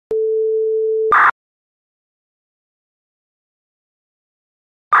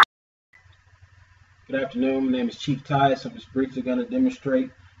Good afternoon. My name is Chief Tyus. I'm just briefly going to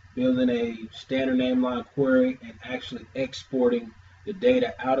demonstrate building a standard name line query and actually exporting the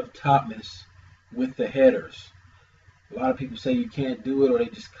data out of TOPMIS with the headers. A lot of people say you can't do it, or they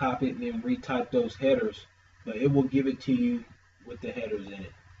just copy it and then retype those headers, but it will give it to you with the headers in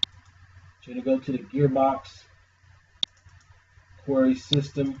it. So you're going to go to the Gearbox Query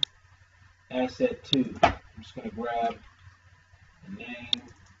System Asset 2. I'm just going to grab the name,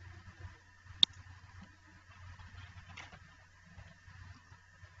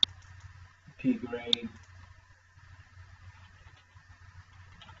 P grade,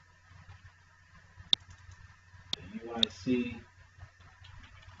 the UIC,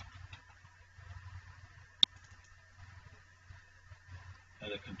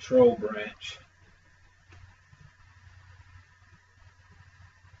 and a control branch,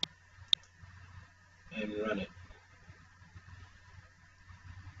 and run it.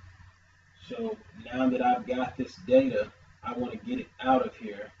 So now that I've got this data, I want to get it out of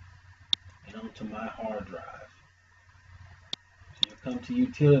here and onto my hard drive. So you come to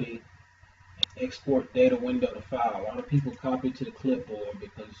Utility and Export Data Window to File. A lot of people copy to the clipboard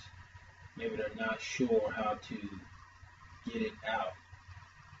because maybe they're not sure how to get it out.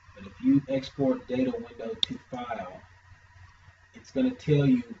 But if you export data window to file, it's going to tell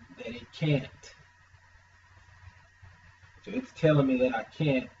you that it can't. So it's telling me that I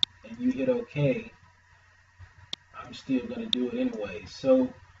can't, and you hit OK, I'm still going to do it anyway.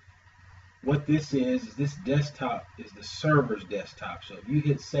 So what this is this desktop is the server's desktop. So if you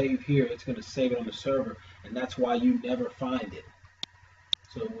hit save here, it's going to save it on the server, and that's why you never find it.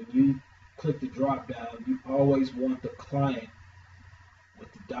 So when you click the drop down, you always want the client with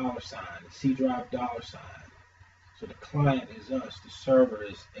the $sign, the C drive $sign. So the client is us, the server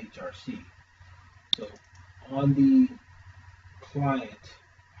is HRC. So on the client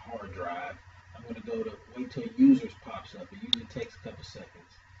hard drive, I'm going to go to wait till users pops up. It usually takes a couple seconds.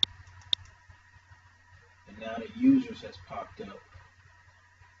 And now that users has popped up,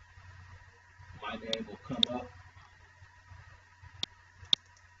 my name will come up.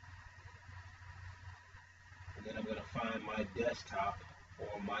 And then I'm going to find my desktop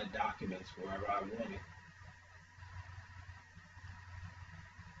or my documents wherever I want it.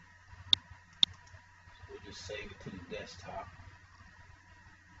 So we'll just save it to the desktop.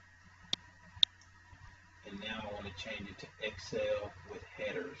 And now I want to change it to Excel with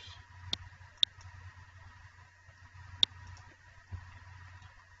headers.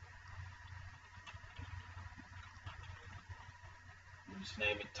 We'll just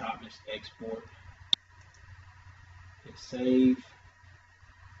name it TOPMIS Export. Hit save.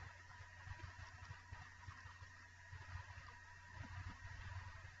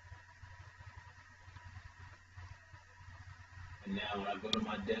 And now when I go to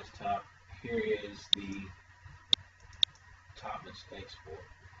my desktop, here is the TOPMIS export.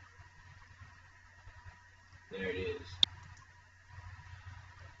 There it is.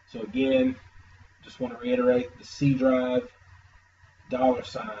 So again, just want to reiterate, the C drive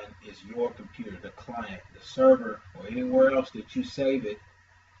 $sign is your computer, the client. The server or anywhere else that you save it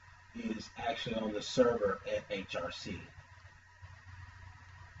is actually on the server at HRC.